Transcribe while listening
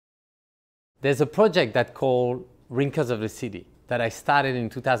There's a project that called Wrinkles of the City that I started in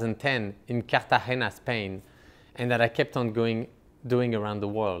 2010 in Cartagena, Spain, and that I kept on doing around the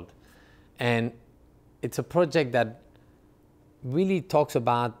world. And it's a project that really talks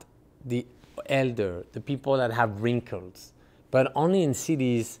about the elder, the people that have wrinkles, but only in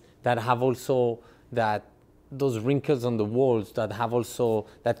cities that have also those wrinkles on the walls, that have also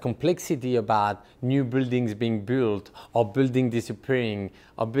that complexity about new buildings being built, or building disappearing,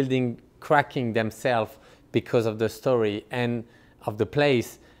 or building cracking themselves because of the story and of the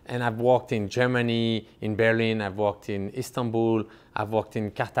place. And I've walked in Germany, in Berlin, I've walked in Istanbul, I've walked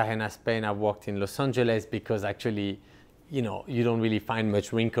in Cartagena, Spain, I've walked in Los Angeles, because actually, you know, you don't really find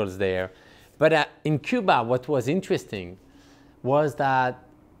much wrinkles there. But in Cuba, what was interesting was that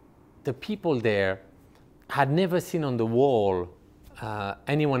the people there had never seen on the wall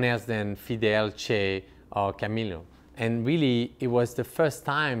anyone else than Fidel, Che, or Camilo. And really, it was the first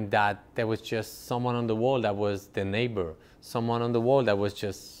time that there was just someone on the wall that was their neighbor, someone on the wall that was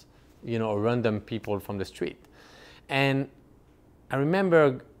just, you know, random people from the street. And I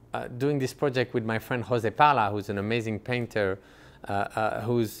remember doing this project with my friend José Parlá, who's an amazing painter,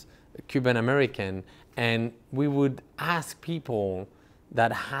 who's Cuban-American, and we would ask people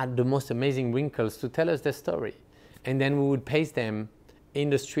that had the most amazing wrinkles to tell us their story. And then we would paste them in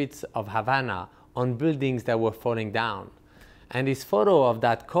the streets of Havana on buildings that were falling down. And this photo of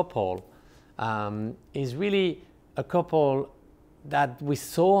that couple is really a couple that we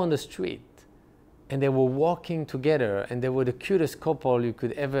saw on the street, and they were walking together, and they were the cutest couple you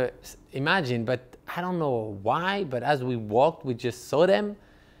could ever imagine. But I don't know why, but as we walked, we just saw them.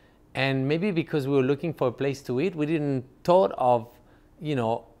 And maybe because we were looking for a place to eat, we didn't thought of, you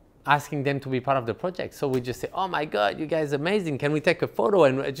know, asking them to be part of the project. So we just say, oh my God, you guys are amazing. Can we take a photo?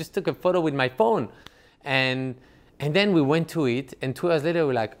 And I just took a photo with my phone. And then we went to it, and 2 hours later,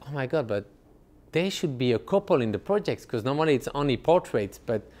 we're like, oh my God, but there should be a couple in the projects, because normally it's only portraits,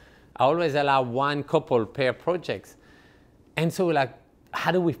 but I always allow one couple per projects. And so we're like,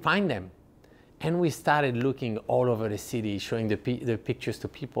 how do we find them? And we started looking all over the city, showing the pictures to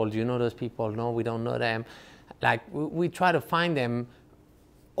people. Do you know those people? No, we don't know them. Like, we try to find them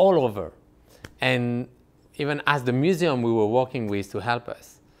all over, and even asked the museum we were working with to help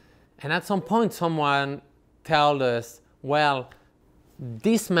us. And at some point, someone told us, well,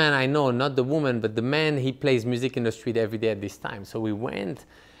 this man I know, not the woman, but the man, he plays music in the street every day at this time. So we went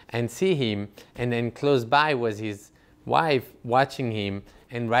and see him, and then close by was his wife watching him.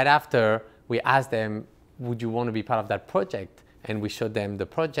 And right after, we asked them, would you want to be part of that project? And we showed them the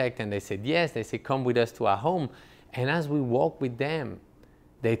project, and they said yes. They said, come with us to our home. And as we walked with them,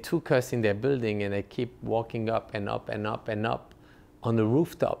 they took us in their building, and they keep walking up and up and up and up on the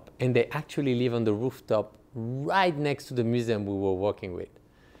rooftop. And they actually live on the rooftop right next to the museum we were working with.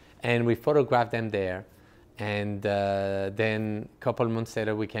 And we photographed them there. And then a couple months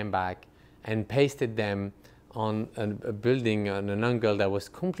later, we came back and pasted them on a building on an angle that was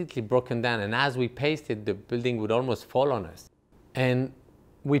completely broken down. And as we pasted, the building would almost fall on us. And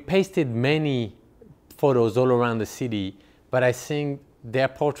we pasted many photos all around the city, but I think their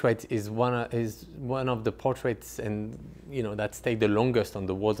portrait is one of the portraits, and you know, that stayed the longest on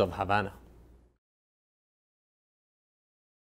the walls of Havana.